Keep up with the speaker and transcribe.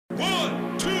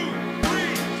1, 2,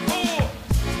 3, 4.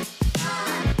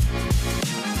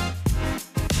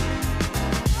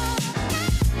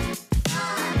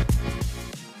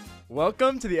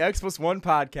 Welcome to the X+1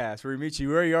 podcast, where we meet you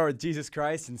where you are with Jesus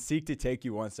Christ and seek to take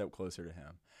you one step closer to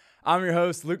Him. I'm your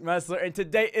host, Luke Messler, and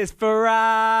today is Friday.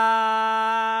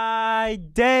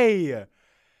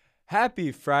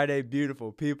 Happy Friday,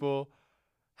 beautiful people.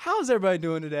 How's everybody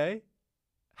doing today?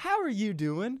 How are you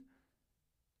doing?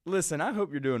 Listen, I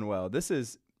hope you're doing well. This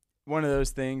is one of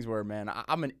those things where, man,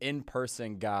 I'm an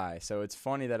in-person guy, so it's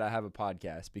funny that I have a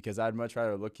podcast because I'd much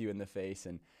rather look you in the face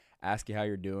and ask you how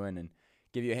you're doing and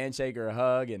give you a handshake or a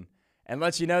hug and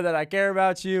let you know that I care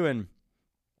about you. And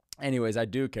anyways, I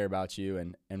do care about you,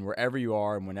 and wherever you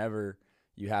are and whenever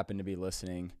you happen to be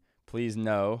listening, please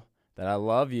know that I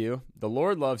love you. The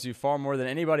Lord loves you far more than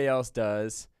anybody else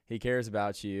does. He cares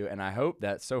about you, and I hope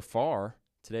that so far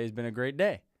today's been a great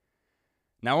day.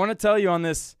 Now I want to tell you on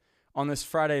this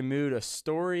Friday mood a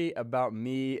story about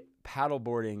me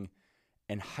paddleboarding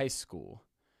in high school.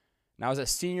 Now I was a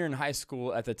senior in high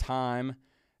school at the time,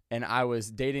 and I was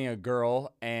dating a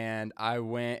girl, and I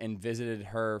went and visited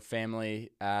her family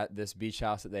at this beach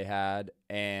house that they had,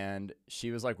 and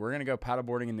she was like, we're going to go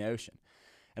paddleboarding in the ocean.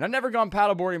 And I've never gone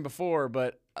paddleboarding before,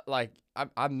 but like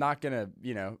I'm not going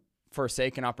to,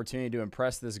 forsake an opportunity to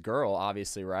impress this girl,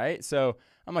 obviously, right? So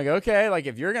I'm like, okay, like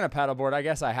if you're going to paddleboard, I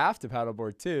guess I have to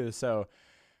paddleboard too. So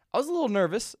I was a little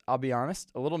nervous, I'll be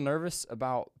honest, a little nervous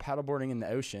about paddleboarding in the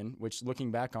ocean, which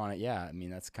looking back on it, yeah, I mean,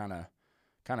 that's kind of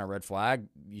a red flag.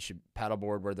 You should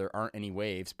paddleboard where there aren't any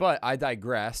waves, but I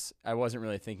digress. I wasn't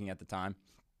really thinking at the time.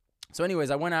 So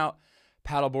anyways, I went out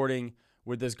paddleboarding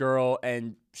with this girl,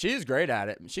 and she was great at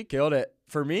it. She killed it.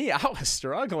 For me, I was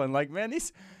struggling. Like, man,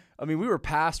 we were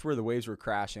past where the waves were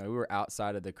crashing. Like, we were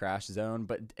outside of the crash zone,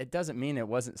 but it doesn't mean it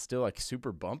wasn't still like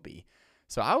super bumpy.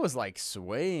 So I was like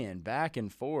swaying back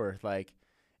and forth. Like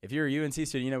if you're a UNC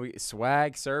student, we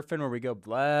swag surfing where we go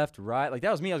left, right. Like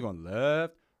that was me. I was going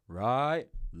left,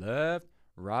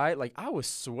 right. Like I was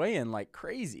swaying like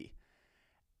crazy.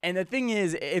 And the thing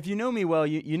is, if you know me well,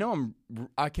 you know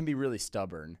I can be really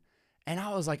stubborn. And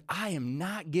I was like, I am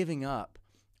not giving up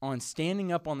on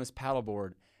standing up on this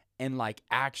paddleboard and like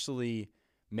actually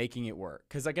making it work.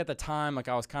 Cause like at the time, like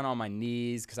I was kind of on my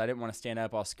knees cause I didn't want to stand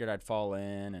up. I was scared I'd fall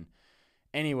in. And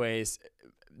anyways,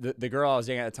 the girl I was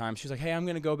dating at the time, she was like, hey, I'm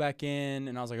going to go back in.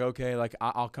 And I was like, okay, like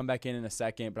I'll come back in a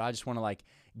second, but I just want to like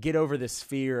get over this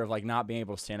fear of like not being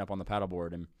able to stand up on the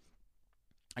paddleboard. And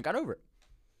I got over it.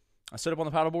 I stood up on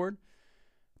the paddleboard.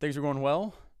 Things were going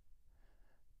well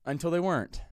until they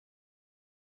weren't.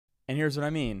 And here's what I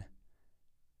mean.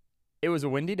 It was a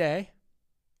windy day.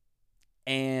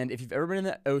 And if you've ever been in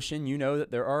the ocean, you know that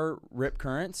there are rip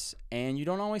currents and you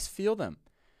don't always feel them.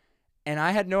 And I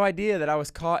had no idea that I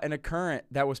was caught in a current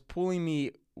that was pulling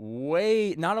me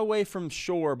way, not away from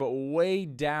shore, but way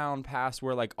down past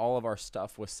where like all of our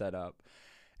stuff was set up.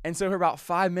 And so for about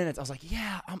 5 minutes, I was like,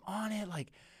 yeah, I'm on it.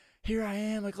 Like, here I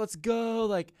am. Like, let's go.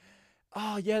 Like,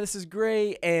 oh yeah, this is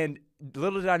great. And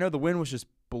little did I know the wind was just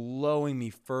blowing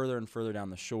me further and further down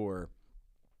the shore.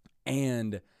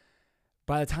 And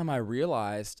by the time I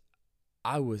realized,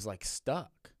 I was like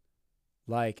stuck.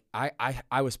 Like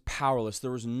I was powerless.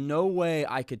 There was no way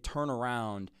I could turn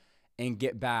around and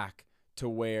get back to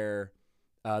where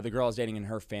the girl I was dating and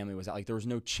her family was at. Like there was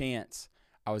no chance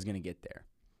I was going to get there.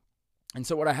 And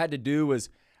so what I had to do was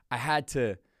I had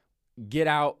to get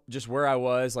out just where I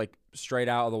was, like straight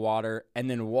out of the water, and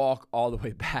then walk all the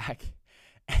way back.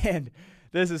 And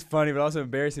this is funny, but also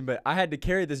embarrassing, but I had to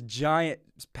carry this giant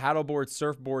paddleboard,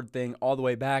 surfboard thing all the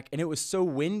way back. And it was so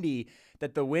windy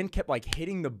that the wind kept like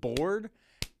hitting the board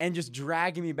and just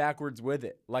dragging me backwards with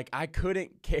it. Like I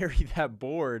couldn't carry that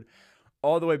board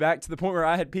all the way back to the point where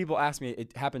I had people ask me,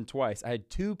 it happened twice. I had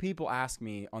 2 people ask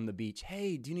me on the beach,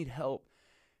 hey, do you need help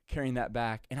carrying that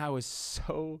back? And I was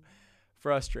so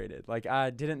frustrated. Like I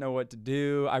didn't know what to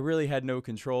do. I really had no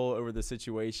control over the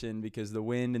situation because the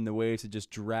wind and the waves had just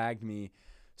dragged me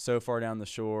so far down the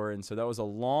shore. And so that was a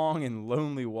long and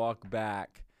lonely walk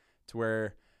back to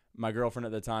where my girlfriend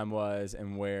at the time was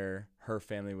and where her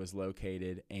family was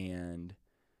located. And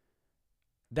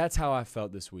that's how I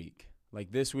felt this week.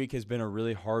 Like this week has been a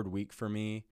really hard week for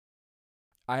me.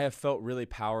 I have felt really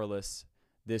powerless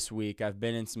this week. I've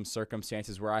been in some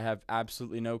circumstances where I have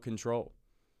absolutely no control.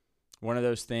 One of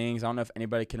those things, I don't know if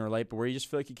anybody can relate, but where you just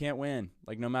feel like you can't win.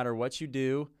 Like no matter what you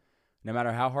do, no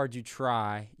matter how hard you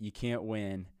try, you can't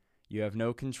win. You have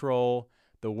no control.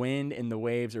 The wind and the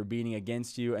waves are beating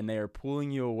against you, and they are pulling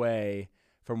you away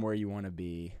from where you want to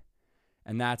be.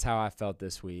 And that's how I felt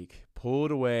this week.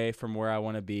 Pulled away from where I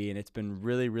want to be, and it's been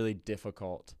really, really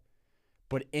difficult.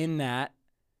 But in that,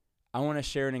 I want to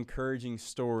share an encouraging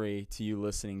story to you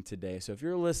listening today. So if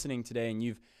you're listening today and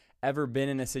you've ever been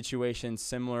in a situation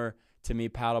similar to me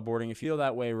paddleboarding, you feel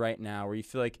that way right now, where you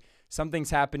feel like something's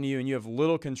happened to you and you have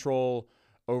little control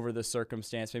over the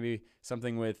circumstance, maybe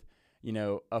something with,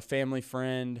 a family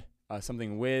friend,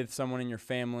 something with someone in your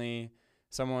family,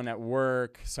 someone at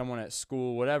work, someone at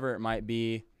school, whatever it might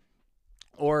be,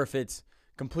 or if it's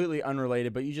completely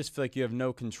unrelated, but you just feel like you have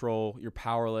no control, you're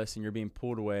powerless, and you're being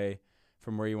pulled away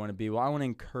from where you want to be. Well, I want to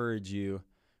encourage you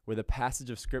with a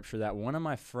passage of scripture that one of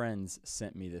my friends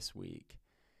sent me this week.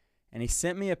 And he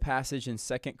sent me a passage in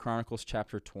 2 Chronicles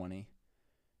chapter 20.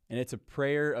 And it's a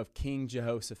prayer of King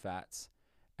Jehosaphat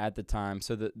at the time.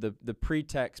 So the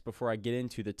pretext before I get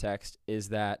into the text is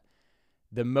that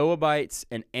the Moabites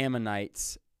and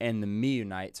Ammonites and the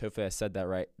Meunites, hopefully I said that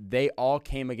right, they all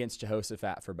came against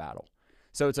Jehosaphat for battle.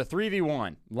 So it's a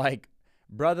 3v1. Like,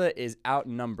 brother is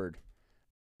outnumbered.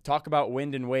 Talk about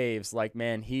wind and waves. Like,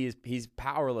 man, he's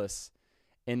powerless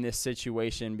in this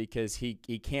situation because he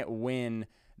can't win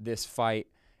this fight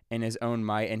in his own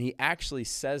might. And he actually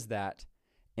says that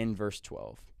in verse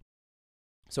 12.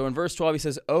 So in verse 12, he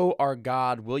says, "O our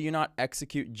God, will you not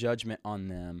execute judgment on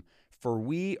them? For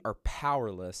we are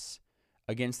powerless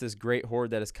against this great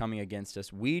horde that is coming against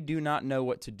us. We do not know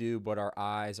what to do, but our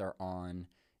eyes are on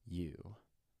you."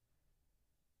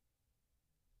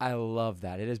 I love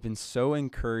that. It has been so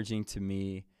encouraging to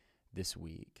me this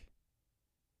week.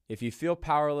 If you feel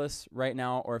powerless right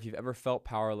now, or if you've ever felt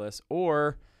powerless,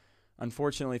 or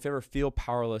unfortunately, if you ever feel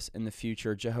powerless in the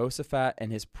future, Jehosaphat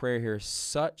and his prayer here is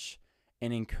such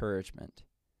an encouragement,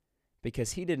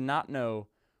 because he did not know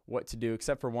what to do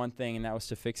except for one thing, and that was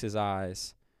to fix his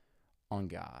eyes on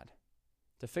God,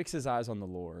 to fix his eyes on the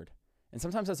Lord. And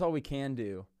sometimes that's all we can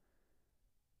do.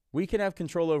 We can have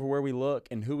control over where we look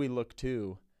and who we look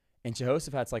to. And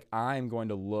Jehoshaphat's like, I'm going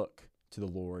to look to the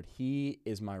Lord. He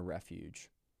is my refuge.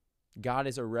 God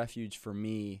is a refuge for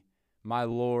me, my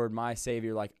Lord, my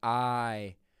Savior. Like,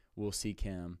 I will seek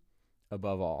him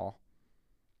above all.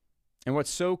 And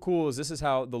what's so cool is this is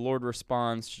how the Lord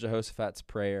responds to Jehoshaphat's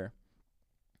prayer.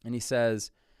 And he says,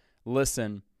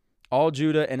 "Listen, all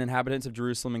Judah and inhabitants of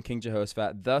Jerusalem and King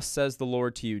Jehoshaphat, thus says the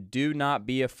Lord to you, do not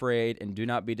be afraid and do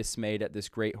not be dismayed at this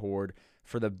great horde,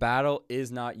 for the battle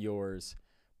is not yours,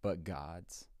 but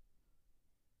God's."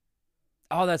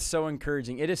 Oh, that's so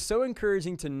encouraging. It is so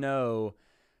encouraging to know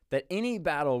that any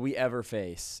battle we ever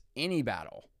face, any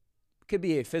battle, it could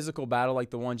be a physical battle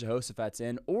like the one Jehoshaphat's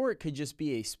in, or it could just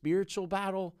be a spiritual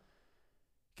battle.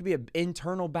 It could be an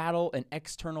internal battle, an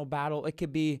external battle. It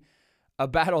could be a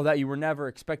battle that you were never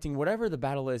expecting. Whatever the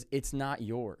battle is, it's not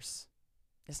yours.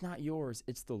 It's not yours.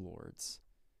 It's the Lord's.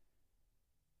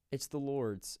 It's the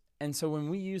Lord's. And so when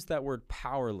we use that word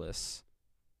powerless,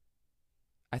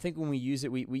 I think when we use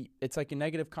it, we it's like a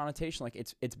negative connotation. Like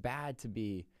it's bad to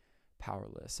be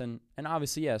powerless. And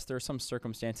obviously, yes, there are some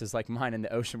circumstances like mine in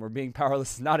the ocean where being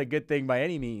powerless is not a good thing by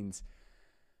any means.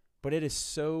 But it is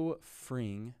so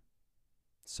freeing,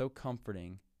 so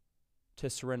comforting to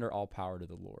surrender all power to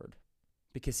the Lord,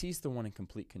 because he's the one in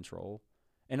complete control.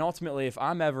 And ultimately, if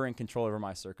I'm ever in control over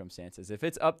my circumstances, if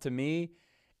it's up to me,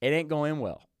 it ain't going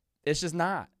well. It's just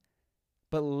not.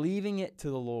 But leaving it to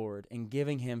the Lord and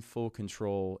giving him full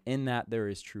control, in that there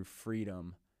is true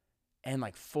freedom and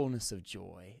like fullness of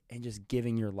joy, and just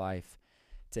giving your life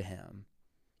to him.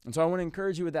 And so I want to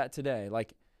encourage you with that today.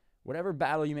 Like, whatever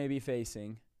battle you may be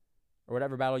facing, or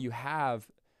whatever battle you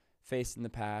have faced in the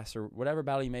past, or whatever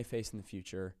battle you may face in the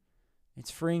future,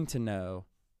 it's freeing to know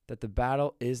that the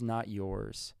battle is not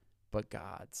yours, but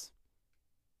God's.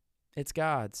 It's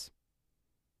God's.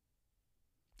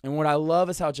 And what I love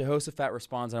is how Jehoshaphat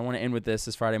responds, and I want to end with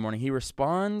this Friday morning. He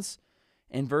responds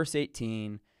in verse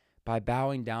 18 by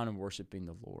bowing down and worshiping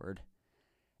the Lord.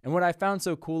 And what I found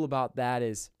so cool about that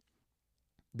is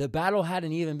the battle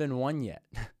hadn't even been won yet.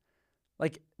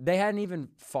 Like, they hadn't even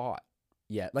fought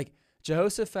yet. Like,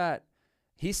 Jehoshaphat,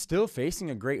 he's still facing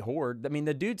a great horde. I mean,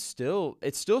 the dude's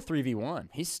it's still 3v1.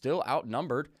 He's still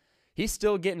outnumbered. He's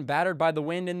still getting battered by the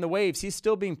wind and the waves. He's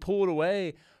still being pulled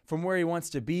away from where he wants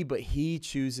to be, but he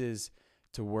chooses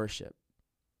to worship.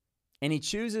 And he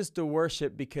chooses to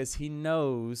worship because he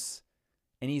knows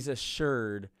and he's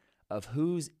assured of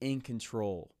who's in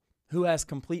control, who has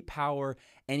complete power,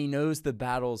 and he knows the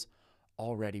battle's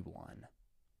already won.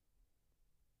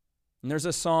 And there's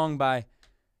a song by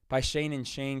Shane and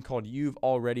Shane called "You've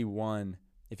Already Won."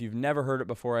 If you've never heard it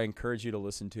before, I encourage you to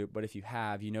listen to it. But if you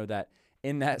have, you know that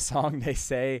in that song they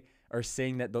say or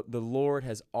sing that the Lord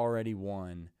has already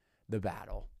won the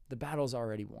battle. The battle's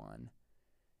already won.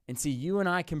 And see, you and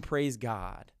I can praise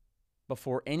God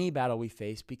before any battle we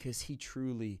face because he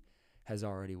truly has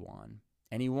already won.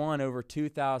 And he won over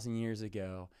 2,000 years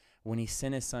ago when he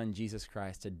sent his son, Jesus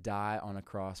Christ, to die on a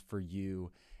cross for you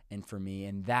and for me.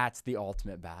 And that's the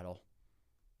ultimate battle.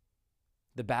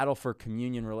 The battle for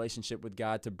communion, relationship with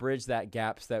God, to bridge that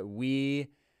gap so that we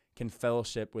can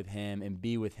fellowship with him and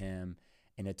be with him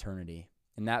in eternity.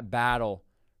 And that battle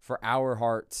for our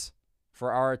hearts,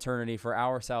 for our eternity, for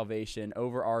our salvation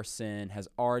over our sin has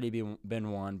already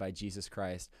been won by Jesus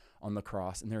Christ on the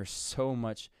cross. And there's so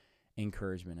much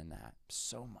encouragement in that,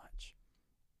 so much.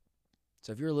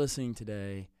 So if you're listening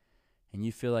today and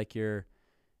you feel like you're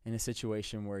in a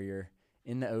situation where you're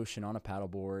in the ocean on a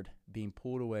paddleboard, being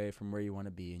pulled away from where you want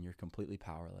to be and you're completely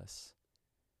powerless,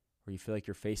 or you feel like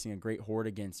you're facing a great horde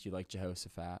against you like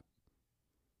Jehosophat,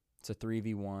 it's a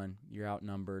 3v1, you're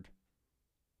outnumbered.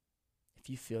 If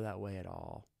you feel that way at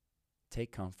all,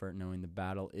 take comfort knowing the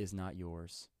battle is not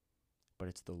yours, but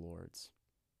it's the Lord's.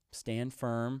 Stand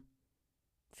firm.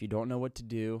 If you don't know what to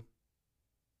do,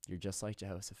 you're just like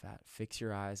Jehosophat. Fix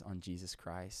your eyes on Jesus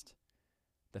Christ,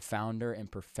 the founder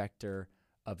and perfecter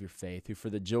of your faith, who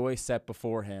for the joy set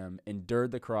before him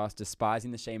endured the cross, despising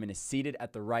the shame, and is seated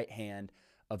at the right hand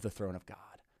of the throne of God.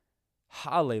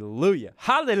 Hallelujah.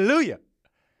 Hallelujah.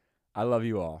 I love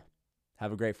you all.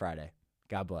 Have a great Friday.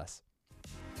 God bless.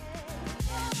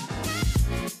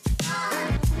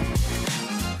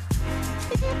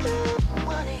 Thank you.